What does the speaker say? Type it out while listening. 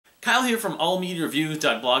Kyle here from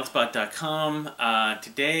allmediareviews.blogspot.com.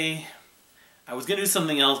 Today, I was gonna do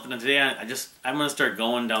something else, but today I'm gonna start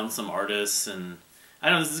going down some artists, and I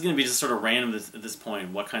don't know. This is gonna be just sort of random at this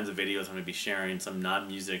point. What kinds of videos I'm gonna be sharing? Some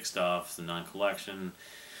non-music stuff, some non-collection,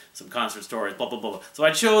 some concert stories, blah blah blah. So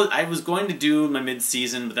I was going to do my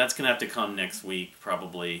mid-season, but that's gonna have to come next week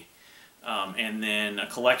probably. And then a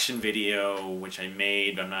collection video, which I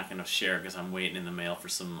made, but I'm not going to share because I'm waiting in the mail for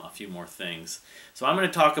a few more things. So I'm going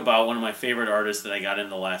to talk about one of my favorite artists that I got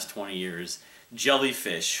in the last 20 years,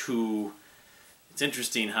 Jellyfish, who, it's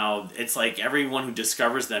interesting how it's like everyone who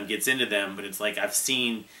discovers them gets into them, but it's like I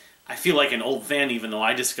feel like an old fan even though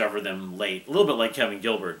I discovered them late, a little bit like Kevin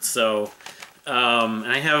Gilbert. So, and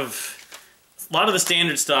I have a lot of the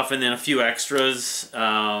standard stuff and then a few extras,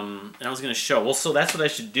 and I was going to show. Well, so that's what I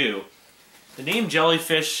should do. The name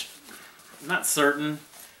Jellyfish, I'm not certain,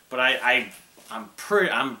 but I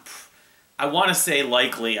want to say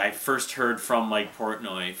likely I first heard from Mike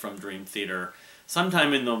Portnoy from Dream Theater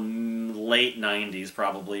sometime in the late 90s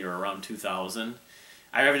probably, or around 2000.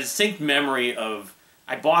 I have a distinct memory of,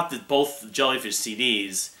 I bought both Jellyfish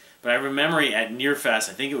CDs, but I have a memory at Nearfest,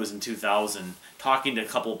 I think it was in 2000, talking to a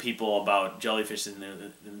couple of people about Jellyfish, and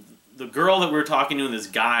the girl that we were talking to and this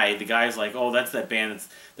guy, the guy's like, oh, that's that band.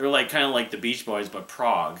 They're like kind of like the Beach Boys, but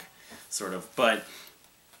prog, sort of. But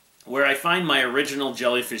where I find my original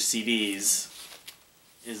Jellyfish CDs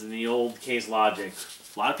is in the old Case Logic.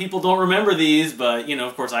 A lot of people don't remember these, but, you know,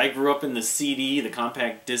 of course, I grew up in the CD, the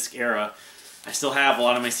compact disc era. I still have a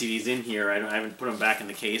lot of my CDs in here. I haven't put them back in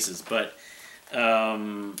the cases, but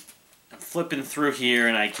I'm flipping through here,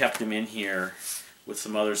 and I kept them in here with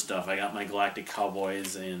some other stuff. I got my Galactic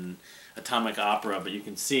Cowboys and Atomic Opera, but you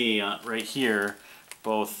can see right here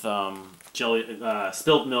both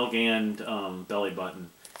Spilt Milk and Belly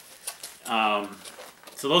Button.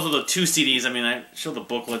 So those are the two CDs. I mean, I show the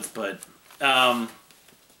booklets, but yeah,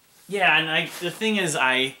 and the thing is,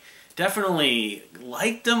 I definitely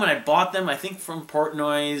liked them, and I bought them, I think, from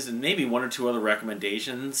Portnoy's and maybe one or two other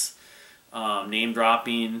recommendations, name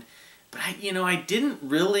dropping, but I didn't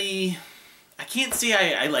really, I can't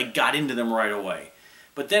say I like got into them right away.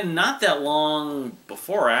 But then not that long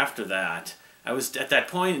before or after that, I was at that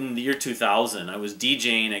point in the year 2000, I was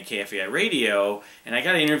DJing at KFAI Radio, and I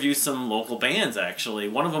got to interview some local bands, actually.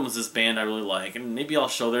 One of them was this band I really like, and maybe I'll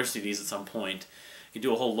show their CDs at some point. You could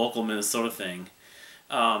do a whole local Minnesota thing.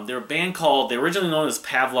 They're a band called, they were originally known as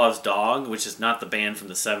Pavlov's Dog, which is not the band from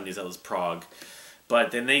the 70s, that was prog.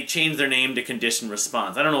 But then they changed their name to Conditioned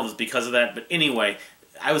Response. I don't know if it was because of that, but anyway,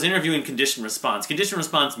 I was interviewing Conditioned Response. Conditioned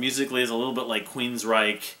Response musically is a little bit like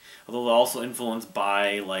Queensryche, although also influenced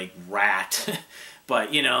by like Rat.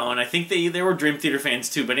 But, you know, and I think they were Dream Theater fans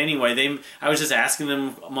too. But anyway, I was just asking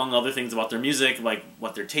them, among other things, about their music, like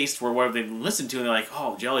what their tastes were, what they've listened to, and they're like,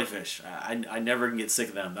 oh, Jellyfish. I never can get sick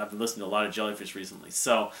of them. I've been listening to a lot of Jellyfish recently.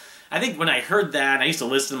 So I think when I heard that, I used to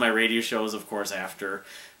listen to my radio shows, of course, after,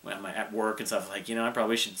 when I'm at work and stuff, like, you know, I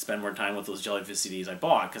probably should spend more time with those Jellyfish CDs I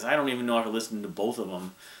bought, because I don't even know if I listened to both of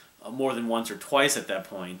them more than once or twice at that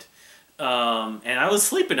point. And I was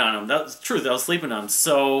sleeping on them. That's the truth. I was sleeping on them.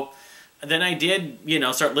 So then I did, you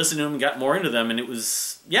know, start listening to them and got more into them, and it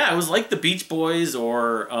was, yeah, it was like the Beach Boys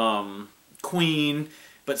or Queen,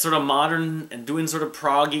 but sort of modern and doing sort of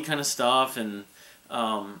proggy kind of stuff. And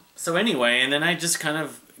so anyway, and then I just kind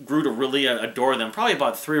of grew to really adore them, probably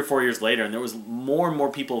about 3 or 4 years later, and there was more and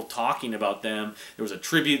more people talking about them. There was a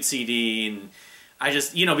tribute CD, and I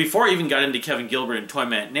just, you know, before I even got into Kevin Gilbert and Toy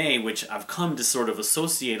Matinee, which I've come to sort of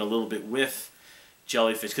associate a little bit with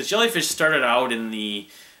Jellyfish, because Jellyfish started out in the,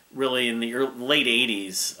 really in the late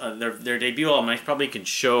 80s. Their debut album, I probably can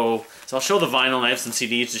show, so I'll show the vinyl, and I have some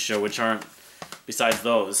CDs to show, which aren't besides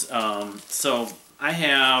those. So I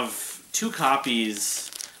have 2 copies.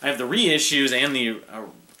 I have the reissues and the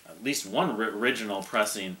at least one original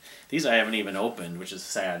pressing. These I haven't even opened, which is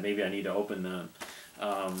sad. Maybe I need to open them.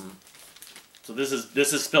 So this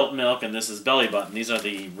is Spilt Milk, and this is Belly Button. These are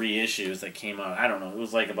the reissues that came out. I don't know. It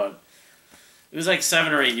was like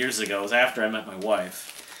 7 or 8 years ago. It was after I met my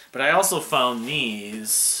wife. But I also found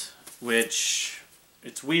these, which,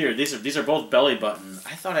 it's weird. These are both Belly Button.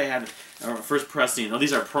 I thought I had first pressing. Oh,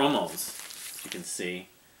 these are promos. You can see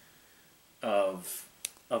of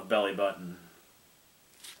Belly Button.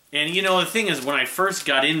 And, you know, the thing is, when I first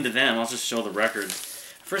got into them, I'll just show the record.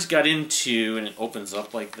 I first got into, and it opens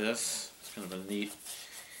up like this. It's kind of a neat.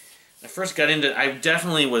 I first got into, I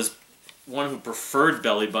definitely was one who preferred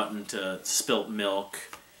Belly Button to Spilt Milk.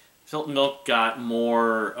 Spilt Milk got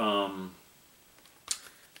more of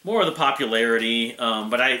the popularity,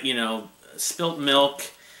 but you know, Spilt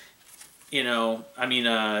Milk, you know, I mean,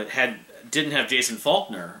 didn't have Jason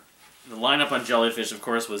Faulkner the lineup on Jellyfish, of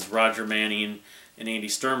course, was Roger Manning and Andy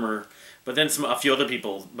Sturmer, but then a few other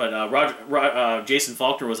people. But Jason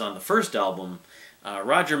Faulkner was on the first album.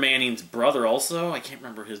 Roger Manning's brother also, I can't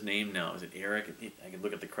remember his name now. Is it Eric? I can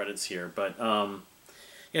look at the credits here. But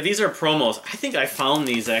yeah, these are promos. I think I found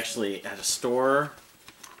these actually at a store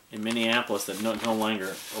in Minneapolis that no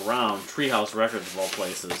longer around. Treehouse Records of all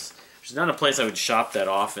places. Which is not a place I would shop that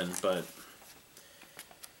often, but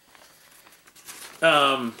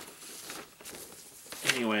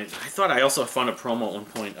anyway, I thought I also found a promo at one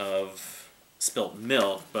point of Spilt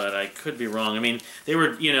Milk, but I could be wrong. I mean, they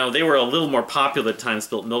were a little more popular at the time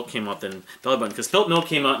Spilt Milk came out than Belly Button, because Spilt Milk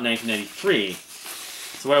came out in 1993.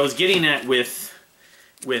 So what I was getting at with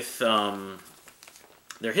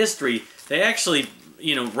their history, they actually,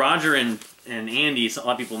 Roger and Andy, so a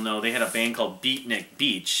lot of people know, they had a band called Beatnik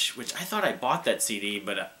Beach, which I thought I bought that CD,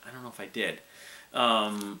 but I don't know if I did.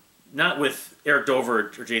 Not with Eric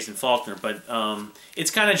Dover or Jason Faulkner, but it's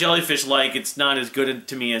kind of Jellyfish-like. It's not as good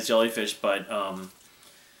to me as Jellyfish, but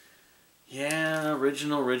yeah,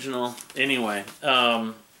 original. Anyway,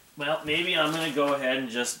 well, maybe I'm going to go ahead and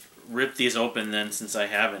just rip these open then, since I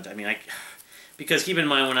haven't. I mean, because keep in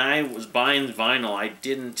mind, when I was buying vinyl, I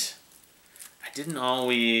didn't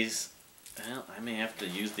always, well, I may have to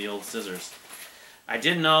use the old scissors. I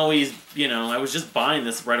didn't always, I was just buying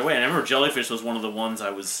this right away. And I remember Jellyfish was one of the ones I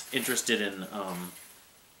was interested in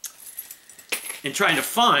trying to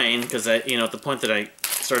find, because at the point that I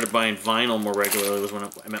started buying vinyl more regularly was when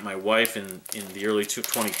I met my wife in the early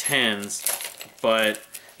 2010s. But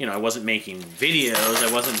I wasn't making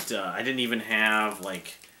videos. I didn't even have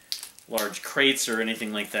like large crates or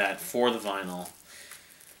anything like that for the vinyl.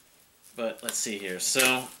 But let's see here.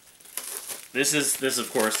 So this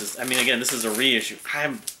of course, I mean, again, this is a reissue.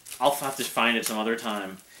 I'll have to find it some other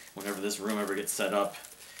time, whenever this room ever gets set up,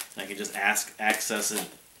 and I can just access it,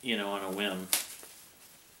 on a whim.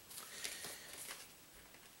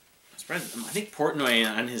 I think Portnoy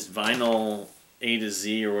on his vinyl A to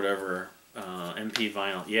Z or whatever, MP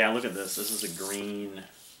vinyl. Yeah, look at this. This is a green,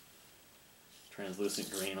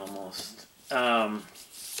 translucent green almost.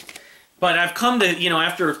 But I've come to,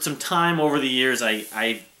 after some time over the years, I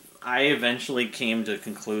eventually came to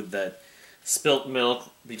conclude that Spilt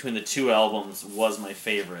Milk, between the two albums, was my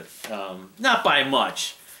favorite. Not by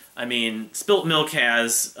much. I mean, Spilt Milk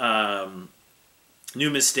has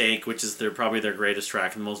New Mistake, which is probably their greatest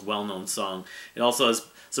track and the most well-known song. It also has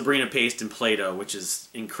Sabrina Paste and Play-Doh, which is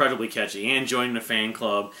incredibly catchy. And Joining the Fan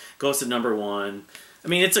Club goes to #1. I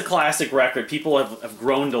mean, it's a classic record. People have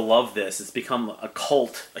grown to love this. It's become a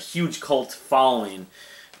cult, a huge cult following.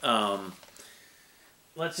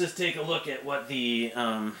 Let's just take a look at what the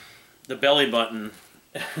Belly Button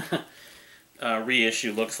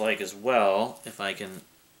reissue looks like as well, if I can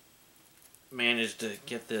manage to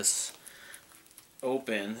get this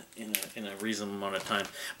open in a reasonable amount of time.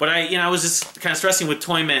 But I was just kind of stressing with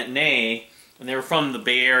Toy Matinee, and they were from the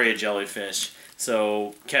Bay Area, Jellyfish.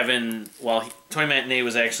 So Kevin, Toy Matinee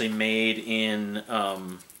was actually made in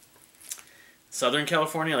Southern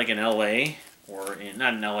California, like in L.A., or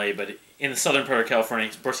not in L.A., but in the southern part of California.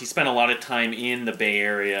 Of course, he spent a lot of time in the Bay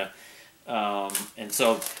Area. And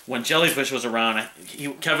so when Jellyfish was around,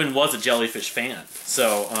 Kevin was a Jellyfish fan.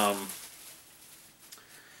 So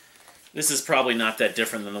this is probably not that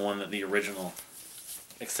different than the original,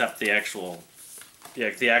 except the actual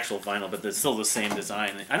vinyl, but it's still the same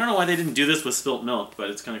design. I don't know why they didn't do this with Spilt Milk, but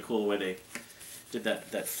it's kind of cool the way they did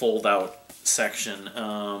that fold-out section.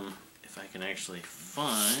 If I can actually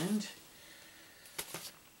find...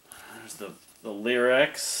 There's the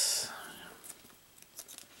lyrics,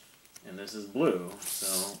 and this is blue,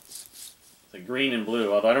 so the green and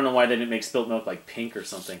blue, although I don't know why they didn't make Spilt Milk like pink or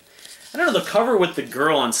something. I don't know, the cover with the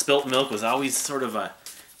girl on Spilt Milk was always sort of I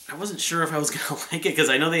wasn't sure if I was going to like it, because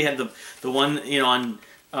I know they had the one,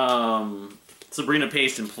 on Sabrina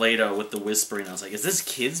Paste and Play-Doh with the whispering. I was like, is this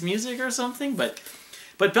kids' music or something? But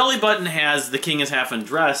Belly Button has The King is Half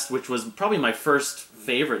Undressed, which was probably my first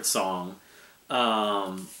favorite song.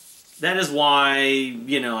 That is why,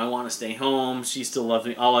 I Want to Stay Home, She Still Loves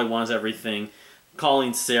Me, All I Want Is Everything,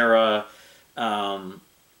 Calling Sarah, The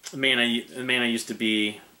Man I Used to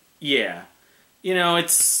Be. Yeah.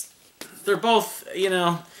 They're both,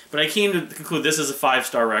 but I came to conclude this is a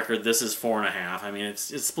 5-star record, this is 4.5. I mean,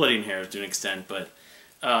 it's splitting hairs to an extent, but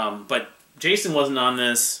Jason wasn't on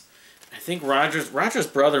this. I think Roger's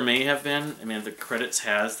brother may have been. I mean, if the credits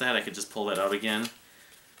has that, I could just pull that out again.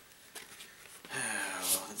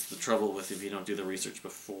 That's the trouble with if you don't do the research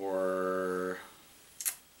before.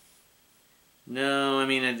 No, I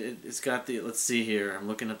mean, it's got the, let's see here, I'm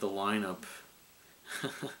looking at the lineup.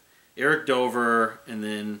 Eric Dover, and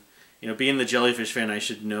then You know, being the Jellyfish fan, I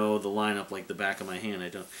should know the lineup like the back of my hand. I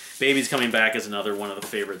don't. Baby's Coming Back is another one of the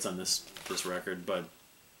favorites on this record, but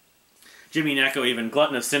Jimmy Necco, even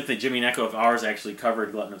Glutton of Symphony. Jimmy Necco of ours actually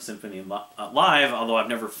covered Glutton of Symphony live, although I've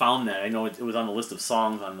never found that. I know it was on the list of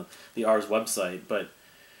songs on the ours website, but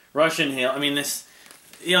Russian Hail. I mean, this,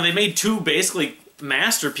 you know, they made two basically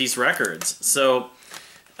masterpiece records. So,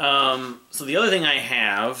 so the other thing I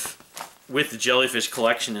have with the Jellyfish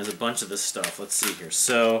Collection is a bunch of this stuff. Let's see here.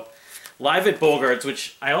 So, Live at Bogart's,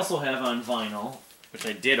 which I also have on vinyl, which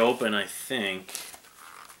I did open, I think,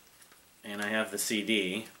 and I have the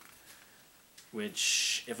CD,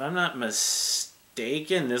 which, if I'm not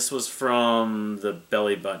mistaken, this was from the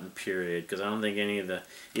Belly Button period, because I don't think any of the,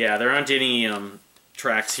 yeah, there aren't any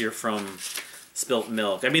tracks here from Spilt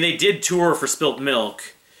Milk. I mean, they did tour for Spilt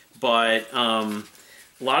Milk, but a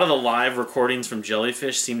lot of the live recordings from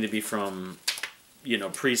Jellyfish seem to be from, you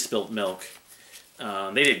know, pre-Spilt Milk.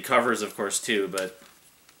 They did covers, of course, too, but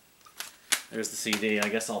there's the CD. I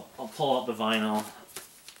guess I'll pull out the vinyl.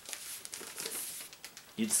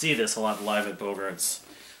 You'd see this a lot live at Bogart's.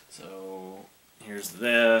 So here's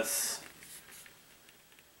this.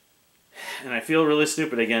 And I feel really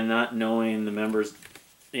stupid, again, not knowing the members.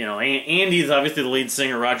 You know, Andy's obviously the lead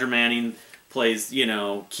singer. Roger Manning plays, you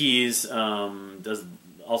know, keys, does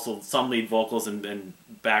also some lead vocals and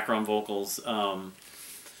background vocals.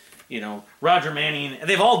 You know, Roger Manning,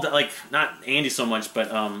 they've all, like, not Andy so much, but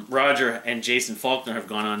Roger and Jason Faulkner have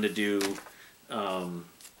gone on to do a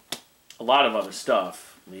lot of other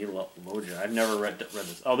stuff. Loja, I've never read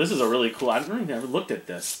this. Oh, this is a really cool, I've never looked at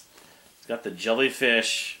this. It's got the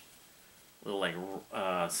Jellyfish little, like,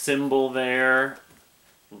 symbol there,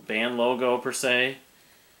 band logo per se.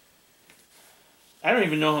 I don't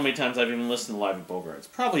even know how many times I've even listened to Live at Bogart's.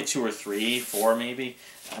 Probably 2 or 3, 4 maybe.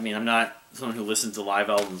 I mean, I'm not someone who listens to live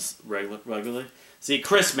albums regularly. See,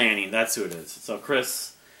 Chris Manning, that's who it is. So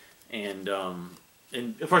Chris, and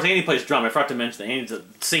of course Andy plays drum. I forgot to mention that Andy's a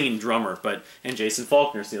singing drummer, and Jason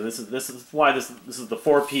Faulkner. So this is why this is the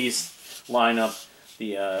 4-piece lineup,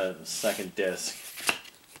 the second disc.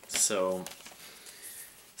 So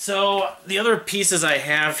the other pieces I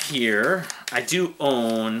have here, I do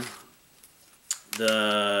own.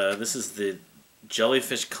 This is the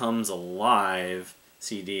Jellyfish Comes Alive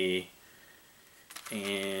CD,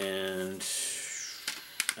 and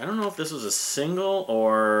I don't know if this was a single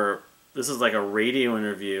or this is like a radio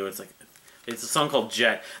interview. It's a song called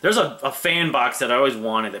Jet. There's a fan box that I always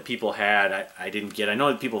wanted that people had. I didn't get. I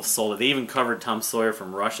know that people have sold it. They even covered Tom Sawyer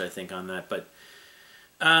from Rush, I think, on that. But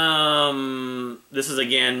this is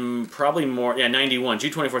again probably more, yeah, 91,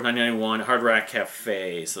 June 24th, 1991, Hard Rock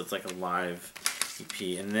Cafe. So it's like a live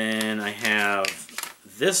EP. And then I have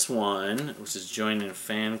this one, which is Joining a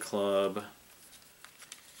Fan Club.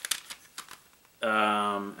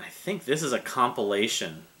 I think this is a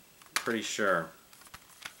compilation. Pretty sure.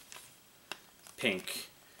 Pink.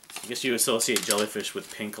 I guess you associate Jellyfish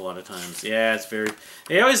with Pink a lot of times. Yeah, it's very...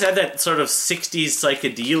 They always had that sort of 60s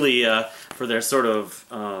psychedelia for their sort of...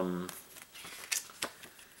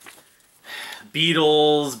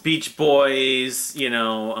 Beatles, Beach Boys, you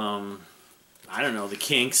know... I don't know, the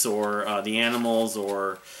Kinks or the Animals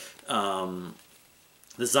or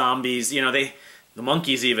the Zombies. You know, the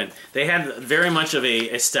Monkees even. They had very much of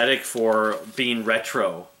a aesthetic for being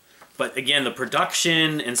retro. But again, the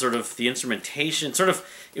production and sort of the instrumentation, sort of,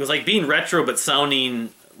 it was like being retro but sounding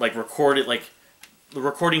like recorded, like the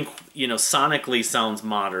recording, you know, sonically sounds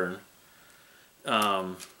modern.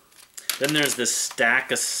 Then there's this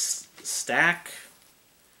stack of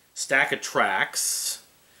tracks,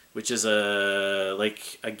 which is a,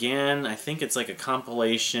 like, again, I think it's like a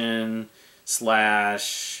compilation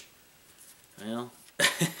slash, well,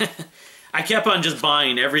 I kept on just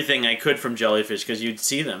buying everything I could from Jellyfish because you'd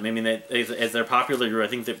see them. I mean, as their popularity grew, I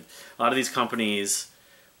think that a lot of these companies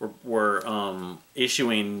were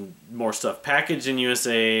issuing more stuff packaged in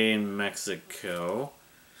USA and Mexico.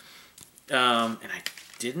 And I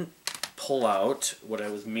didn't pull out what I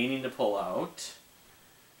was meaning to pull out.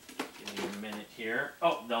 Give me a minute here.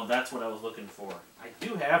 Oh, no, that's what I was looking for. I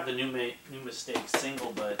do have the New Mistake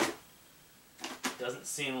single, but it doesn't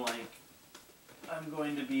seem like I'm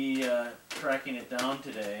going to be tracking it down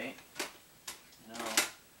today. No.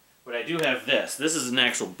 But I do have this. This is an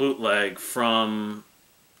actual bootleg from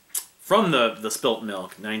the Spilt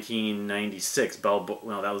Milk, 1996.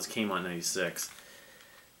 Well, that came on 96.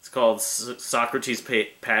 It's called Socrates,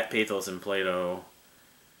 Pathos, and Plato.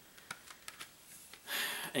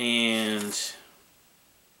 And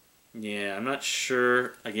yeah, I'm not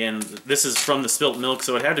sure. Again, this is from the Spilt Milk,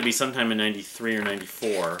 so it had to be sometime in 93 or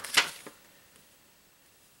 94.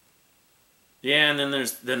 Yeah, and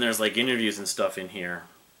then there's like interviews and stuff in here.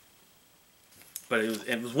 But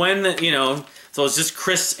it was when so it's just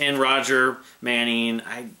Chris and Roger Manning.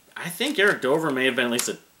 I think Eric Dover may have been at least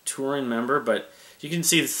a touring member, but you can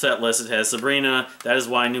see the set list. It has Sabrina, That Is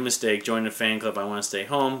Why, New Mistake, Join the Fan Club, I Want to Stay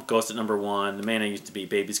Home, Ghost at #1, The Man I Used to Be,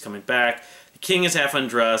 Baby's Coming Back, The King is Half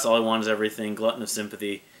Undressed, All I Want Is Everything, Glutton of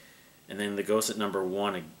Sympathy, and then The Ghost at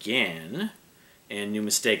 #1 again, and New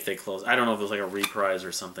Mistake they close. I don't know if it was like a reprise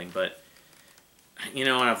or something, but and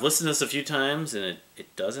I've listened to this a few times, and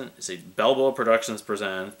it doesn't. It's a Balboa Productions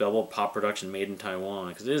presents, Balboa Pop Production made in Taiwan,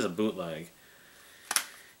 because it is a bootleg.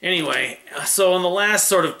 Anyway, so on the last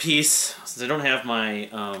sort of piece, since I don't have my,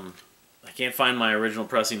 I can't find my original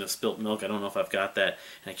pressing of Spilt Milk. I don't know if I've got that.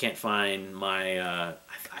 And I can't find my, I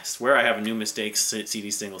swear I have a New Mistakes CD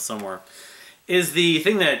single somewhere. Is the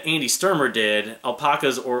thing that Andy Sturmer did,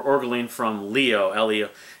 Alpacas or Orgeline from L.E.O, L.E.O.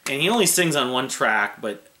 And he only sings on one track,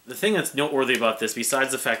 but the thing that's noteworthy about this,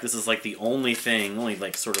 besides the fact this is like the only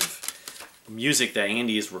like sort of music that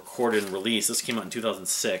Andy has recorded and released, this came out in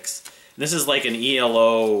 2006. This is like an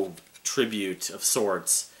ELO tribute of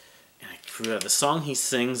sorts. And I forget the song he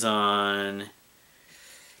sings on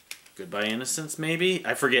Goodbye Innocence, maybe?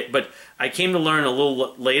 I forget, but I came to learn a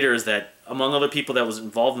little later is that among other people that was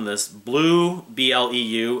involved in this, Blue,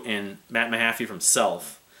 B-L-E-U, and Matt Mahaffey from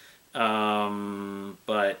Self.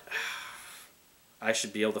 But I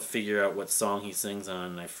should be able to figure out what song he sings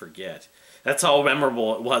on, and I forget. That's how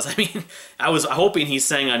memorable it was. I mean, I was hoping he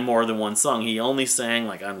sang on more than one song. He only sang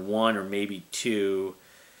like on one or maybe two.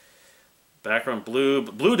 Background Blue.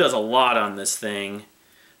 Blue does a lot on this thing.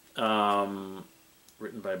 Written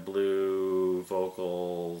by Blue,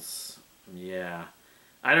 vocals. Yeah.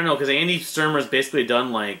 I don't know, because Andy Sturmer's basically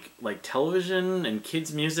done like television and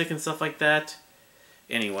kids music and stuff like that.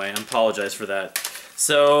 Anyway, I apologize for that.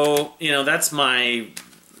 So, that's the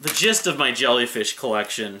gist of my Jellyfish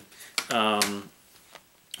collection.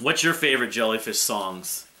 What's your favorite Jellyfish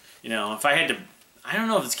songs? If I had to, I don't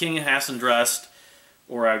know if it's King of Half Undressed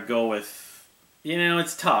or I'd go with,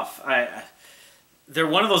 it's tough. They're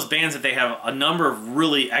one of those bands that they have a number of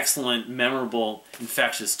really excellent, memorable,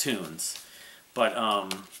 infectious tunes. But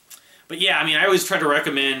yeah, I mean, I always try to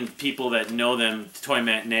recommend people that know them to Toy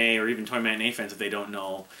Matinee, or even Toy Matinee fans if they don't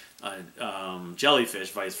know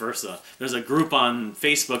Jellyfish, vice versa. There's a group on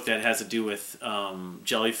Facebook that has to do with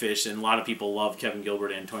Jellyfish, and a lot of people love Kevin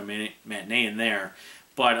Gilbert and Toy Matinee in there.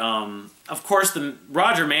 But, of course,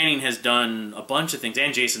 Roger Manning has done a bunch of things,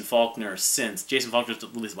 and Jason Faulkner since. Jason Faulkner's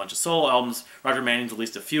released a bunch of solo albums. Roger Manning's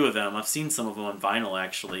released a few of them. I've seen some of them on vinyl,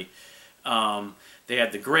 actually. They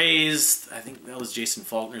had the Grays. I think that was Jason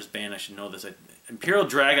Faulkner's band. I should know this. Imperial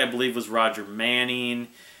Drag, I believe, was Roger Manning.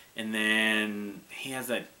 And then he has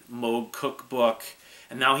that Moog Cookbook.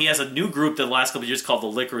 And now he has a new group the last couple of years called the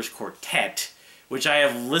Licorice Quartet, which I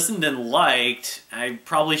have listened and liked. I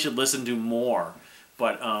probably should listen to more.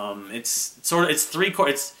 But it's three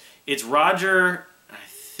chords. It's Roger, I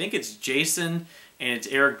think it's Jason, and it's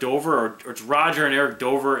Eric Dover, or it's Roger and Eric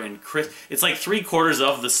Dover and Chris. It's like 3/4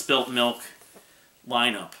 of the Spilt Milk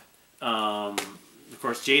lineup. Of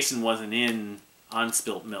course, Jason wasn't on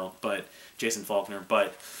Spilt Milk, but Jason Faulkner.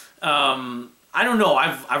 But I don't know.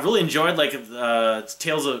 I've really enjoyed the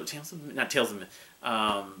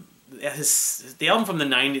album from the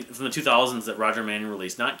 2000s that Roger Manning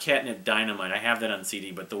released, not Catnip Dynamite. I have that on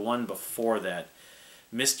CD, but the one before that,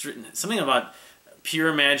 something about Pure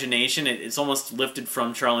Imagination. It's almost lifted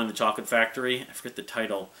from Charlie and the Chocolate Factory. I forget the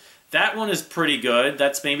title. That one is pretty good.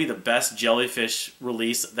 That's maybe the best Jellyfish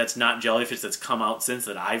release that's not Jellyfish that's come out since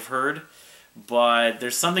that I've heard. But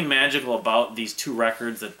there's something magical about these two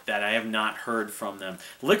records that I have not heard from them.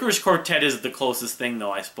 Licorice Quartet is the closest thing,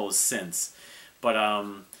 though, I suppose, since. But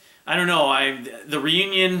I don't know. The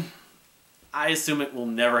reunion, I assume it will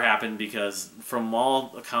never happen because, from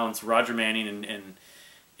all accounts, Roger Manning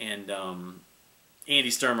and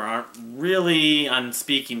Andy Sturmer aren't really on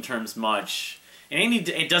speaking terms much. And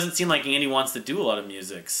it doesn't seem like Andy wants to do a lot of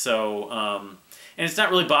music. So, and it's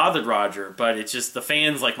not really bothered Roger, but it's just the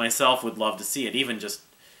fans like myself would love to see it, even just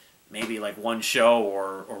maybe like one show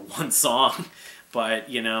or one song. But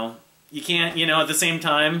you can't. At the same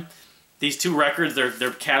time, these two records,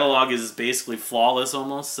 their catalog is basically flawless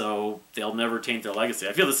almost, so they'll never taint their legacy.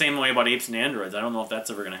 I feel the same way about Apes and Androids. I don't know if that's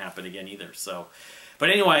ever going to happen again either. So, but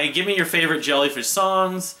anyway, give me your favorite Jellyfish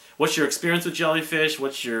songs. What's your experience with Jellyfish?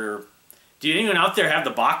 Do you anyone out there have the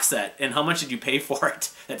box set, and how much did you pay for it?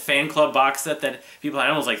 That fan club box set that people had,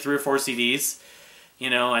 almost like 3 or 4 CDs.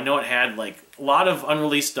 I know it had like a lot of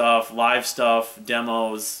unreleased stuff, live stuff,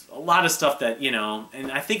 demos, a lot of stuff that,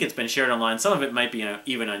 and I think it's been shared online. Some of it might be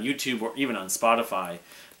even on YouTube or even on Spotify.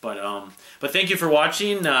 But thank you for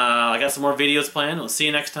watching. I got some more videos planned. We'll see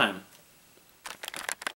you next time.